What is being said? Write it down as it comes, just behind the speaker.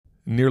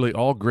Nearly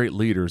all great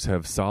leaders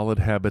have solid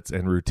habits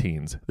and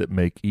routines that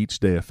make each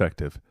day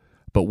effective.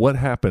 But what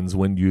happens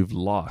when you've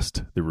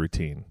lost the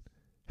routine?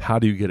 How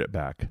do you get it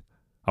back?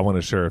 I want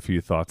to share a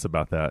few thoughts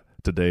about that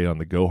today on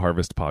the Go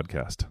Harvest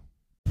podcast.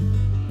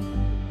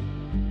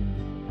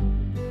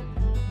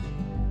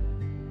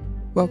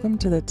 Welcome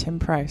to the Tim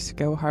Price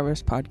Go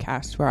Harvest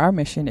podcast, where our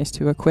mission is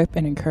to equip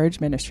and encourage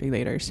ministry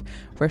leaders.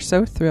 We're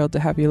so thrilled to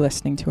have you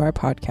listening to our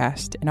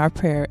podcast, and our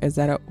prayer is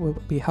that it will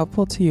be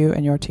helpful to you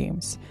and your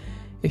teams.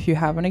 If you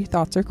have any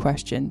thoughts or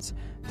questions,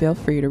 feel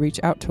free to reach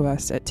out to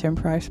us at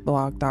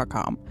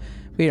timpriceblog.com.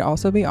 We'd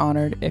also be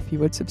honored if you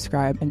would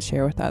subscribe and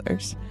share with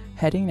others.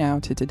 Heading now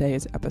to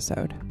today's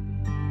episode.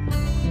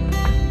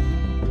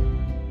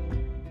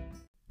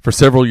 For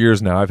several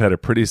years now, I've had a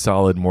pretty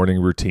solid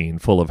morning routine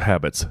full of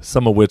habits,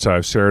 some of which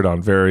I've shared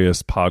on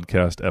various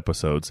podcast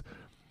episodes.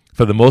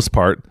 For the most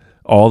part,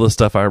 all the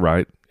stuff I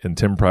write in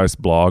Tim Price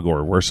blog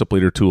or Worship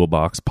Leader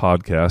Toolbox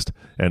podcast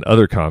and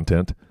other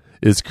content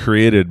is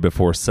created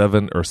before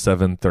 7 or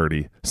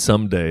 7:30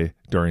 someday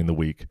during the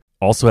week.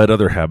 Also had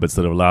other habits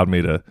that have allowed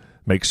me to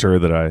make sure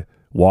that I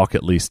walk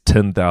at least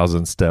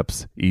 10,000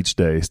 steps each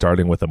day,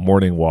 starting with a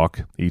morning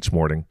walk each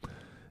morning.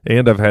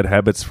 And I've had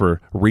habits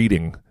for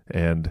reading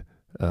and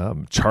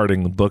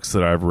charting the books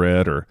that I've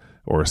read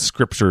or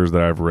scriptures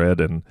that I've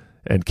read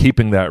and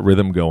keeping that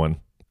rhythm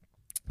going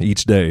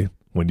each day.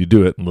 When you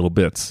do it in little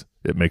bits,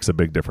 it makes a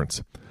big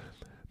difference.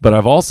 But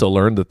I've also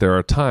learned that there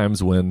are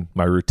times when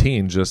my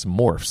routine just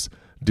morphs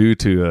due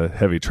to a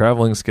heavy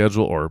traveling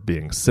schedule or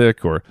being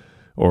sick or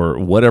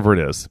whatever it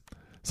is.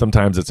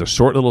 Sometimes it's a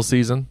short little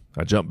season.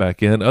 I jump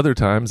back in. Other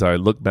times I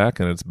look back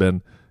and it's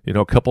been,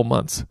 a couple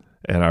months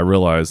and I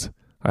realize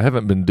I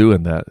haven't been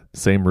doing that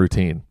same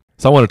routine.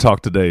 So I want to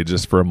talk today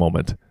just for a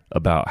moment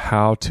about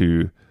how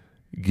to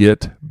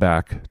get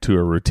back to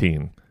a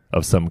routine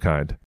of some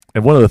kind.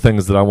 And one of the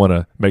things that I want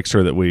to make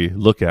sure that we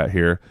look at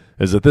here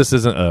is that this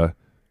isn't a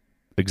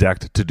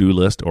exact to-do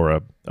list or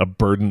a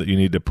burden that you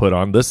need to put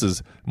on. This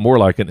is more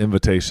like an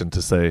invitation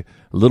to say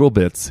little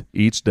bits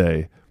each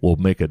day will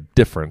make a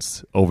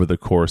difference over the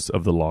course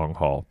of the long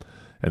haul.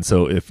 And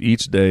so if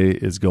each day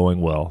is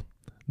going well,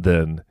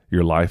 then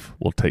your life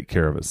will take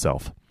care of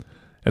itself.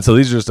 And so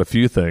these are just a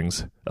few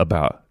things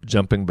about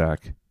jumping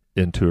back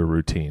into a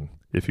routine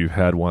if you've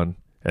had one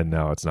and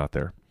now it's not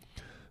there.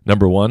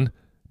 Number one,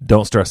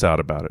 don't stress out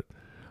about it.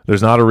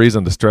 There's not a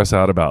reason to stress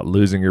out about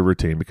losing your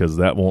routine because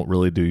that won't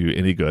really do you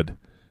any good.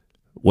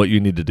 What you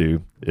need to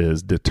do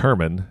is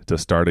determine to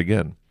start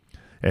again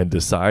and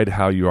decide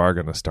how you are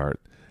going to start.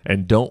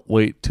 And don't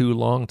wait too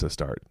long to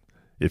start.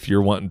 If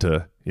you're wanting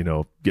to,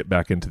 get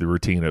back into the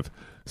routine of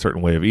a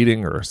certain way of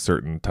eating or a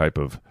certain type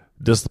of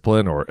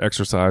discipline or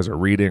exercise or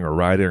reading or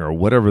writing or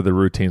whatever the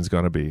routine's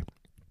going to be,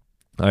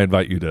 I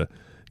invite you to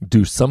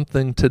do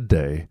something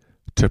today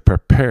to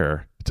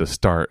prepare to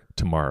start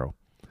tomorrow.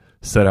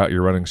 Set out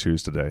your running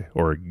shoes today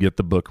or get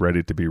the book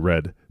ready to be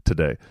read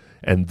today.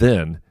 And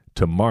then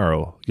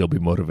tomorrow you'll be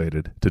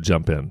motivated to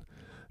jump in.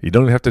 You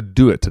don't have to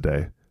do it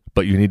today,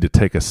 but you need to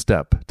take a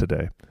step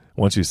today.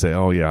 Once you say,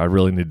 oh yeah, I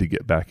really need to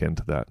get back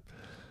into that.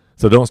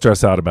 So don't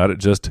stress out about it.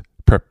 Just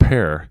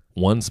prepare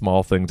one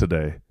small thing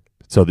today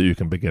so that you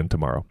can begin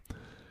tomorrow.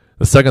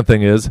 The second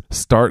thing is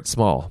start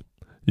small.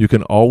 You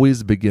can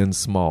always begin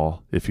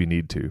small if you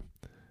need to.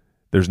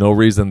 There's no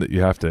reason that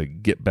you have to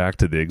get back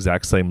to the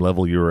exact same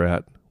level you were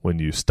at when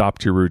you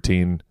stopped your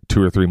routine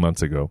 2 or 3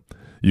 months ago.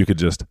 You could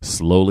just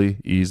slowly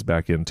ease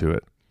back into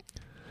it.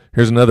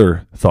 Here's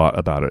another thought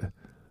about it.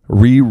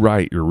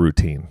 Rewrite your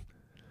routine.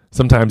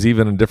 Sometimes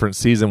even in a different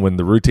season when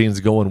the routine's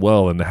going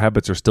well and the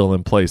habits are still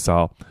in place,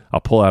 I'll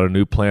pull out a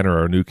new planner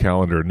or a new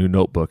calendar, a new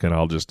notebook, and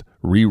I'll just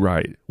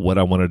rewrite what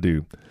I want to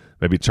do.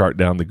 Maybe chart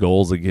down the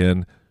goals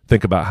again,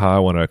 think about how I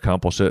want to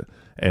accomplish it,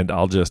 and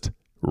I'll just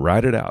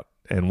write it out.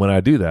 And when I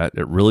do that,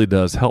 it really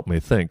does help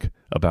me think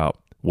about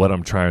what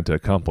I'm trying to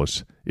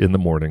accomplish in the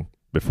morning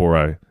before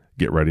I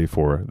get ready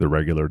for the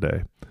regular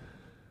day.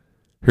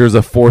 Here's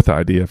a fourth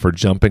idea for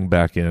jumping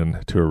back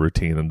into a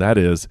routine, and that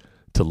is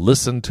to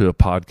listen to a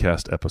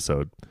podcast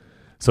episode.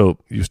 So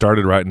you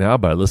started right now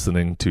by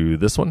listening to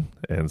this one,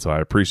 and so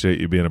I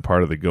appreciate you being a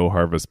part of the Go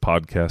Harvest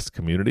podcast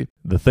community.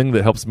 The thing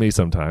that helps me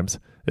sometimes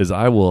is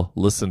I will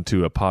listen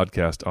to a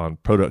podcast on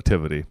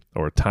productivity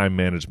or time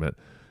management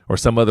or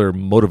some other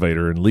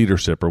motivator in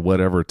leadership or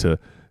whatever to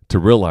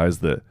realize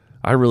that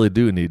I really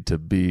do need to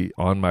be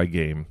on my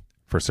game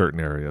for certain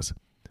areas.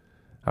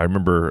 I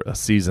remember a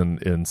season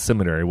in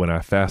seminary when I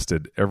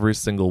fasted every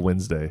single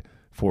Wednesday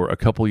for a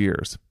couple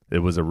years. It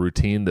was a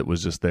routine that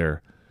was just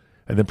there.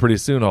 And then pretty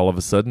soon, all of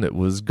a sudden, it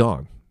was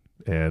gone.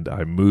 And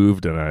I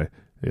moved and I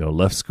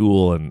left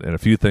school and a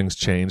few things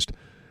changed.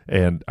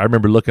 And I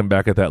remember looking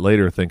back at that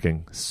later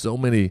thinking, so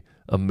many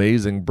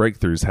amazing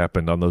breakthroughs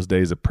happened on those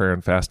days of prayer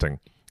and fasting.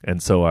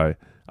 And so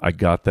I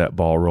got that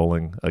ball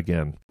rolling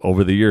again.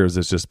 Over the years,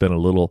 it's just been a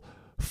little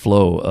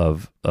flow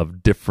of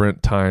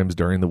different times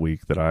during the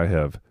week that I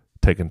have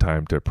taken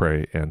time to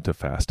pray and to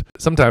fast.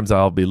 Sometimes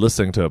I'll be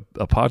listening to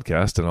a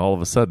podcast and all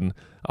of a sudden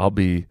I'll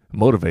be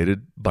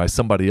motivated by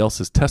somebody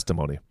else's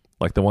testimony,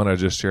 like the one I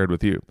just shared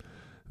with you.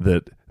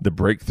 that the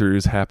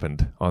breakthroughs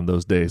happened on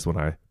those days when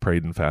I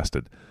prayed and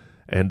fasted.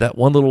 And that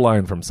one little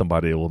line from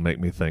somebody will make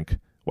me think,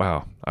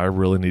 wow, I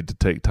really need to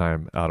take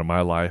time out of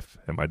my life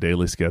and my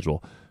daily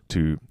schedule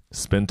to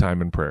spend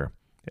time in prayer.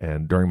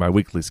 And during my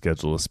weekly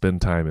schedule, to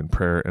spend time in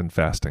prayer and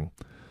fasting.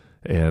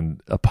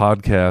 And a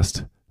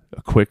podcast,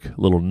 a quick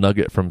little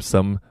nugget from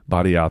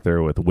somebody out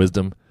there with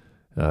wisdom.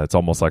 It's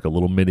almost like a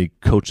little mini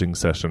coaching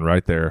session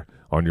right there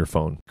on your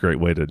phone. Great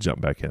way to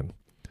jump back in.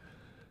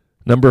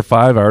 Number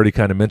 5, I already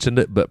kind of mentioned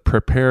it, but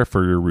prepare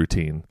for your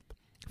routine.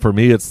 For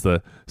me, it's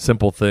the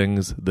simple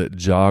things that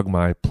jog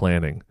my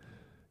planning.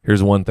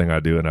 Here's one thing I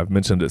do, and I've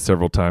mentioned it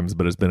several times,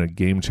 but it's been a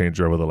game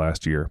changer over the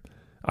last year.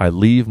 I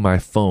leave my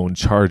phone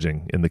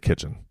charging in the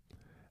kitchen.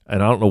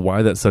 And I don't know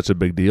why that's such a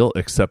big deal,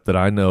 except that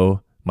I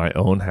know my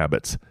own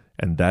habits.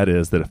 And that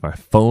is that if my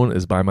phone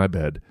is by my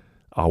bed,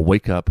 I'll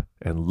wake up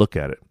and look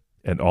at it.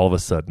 And all of a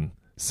sudden,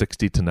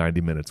 60 to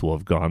 90 minutes will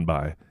have gone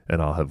by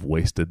and I'll have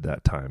wasted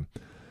that time.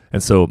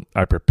 And so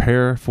I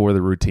prepare for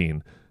the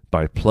routine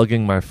by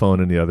plugging my phone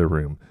in the other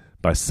room,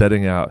 by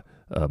setting out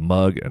a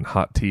mug and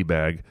hot tea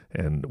bag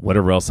and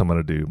whatever else I'm going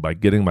to do, by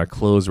getting my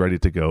clothes ready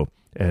to go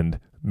and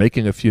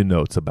making a few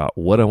notes about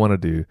what I want to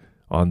do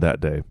on that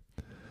day.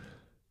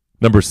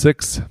 Number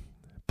 6,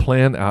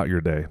 plan out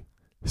your day,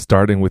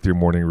 starting with your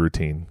morning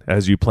routine.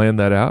 As you plan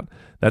that out,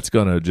 that's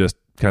going to just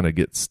kind of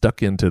get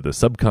stuck into the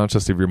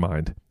subconscious of your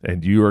mind,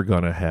 and you are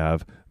going to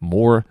have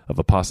more of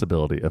a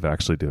possibility of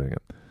actually doing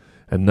it.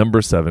 And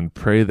number 7,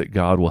 pray that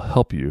God will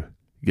help you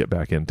get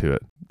back into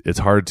it. It's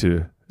hard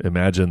to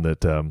imagine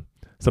that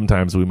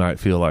sometimes we might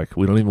feel like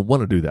we don't even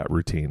want to do that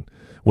routine.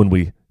 When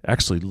we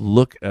actually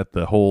look at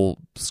the whole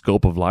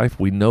scope of life,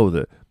 we know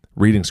that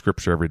reading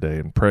scripture every day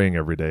and praying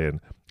every day and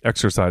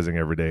exercising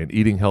every day and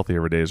eating healthy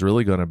every day is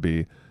really going to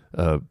be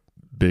a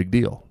big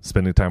deal.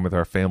 Spending time with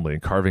our family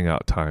and carving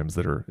out times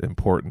that are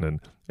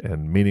important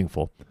and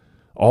meaningful.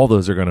 All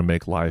those are going to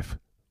make life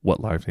what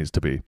life needs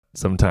to be.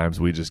 Sometimes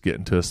we just get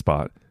into a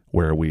spot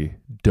where we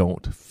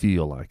don't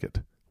feel like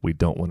it. We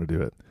don't want to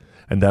do it.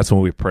 And that's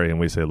when we pray and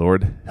we say,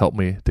 Lord, help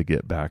me to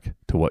get back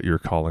to what you're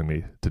calling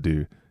me to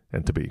do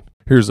and to be.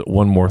 Here's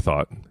one more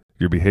thought.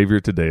 Your behavior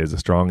today is a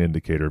strong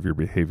indicator of your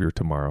behavior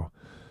tomorrow.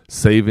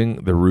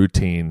 Saving the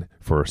routine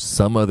for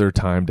some other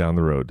time down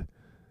the road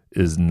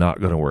is not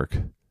going to work.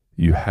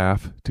 You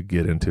have to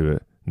get into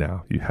it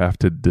now. You have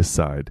to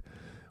decide.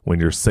 When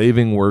you're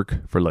saving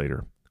work for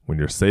later, when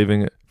you're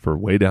saving it for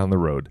way down the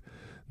road,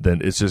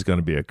 then it's just going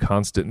to be a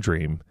constant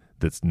dream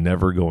that's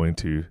never going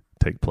to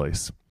take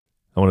place.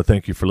 I want to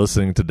thank you for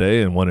listening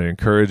today and want to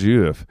encourage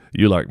you, if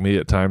you, like me,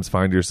 at times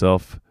find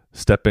yourself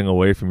stepping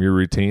away from your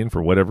routine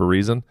for whatever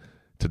reason,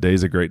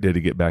 today's a great day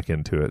to get back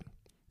into it.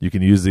 You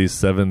can use these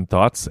 7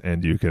 thoughts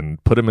and you can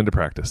put them into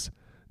practice.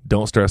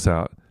 Don't stress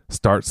out.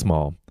 Start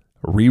small.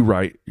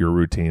 Rewrite your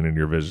routine and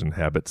your vision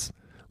habits.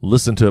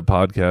 Listen to a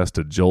podcast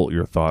to jolt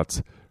your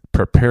thoughts.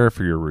 Prepare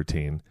for your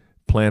routine.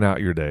 Plan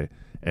out your day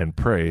and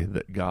pray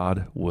that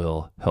God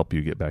will help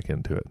you get back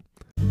into it.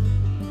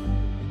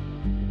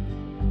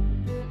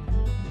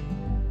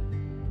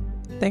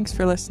 Thanks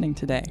for listening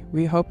today.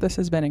 We hope this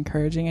has been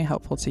encouraging and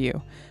helpful to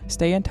you.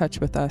 Stay in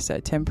touch with us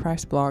at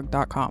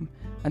timpriceblog.com.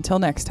 Until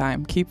next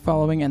time, keep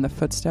following in the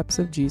footsteps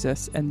of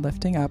Jesus and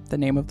lifting up the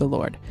name of the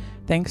Lord.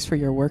 Thanks for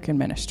your work and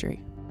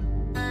ministry.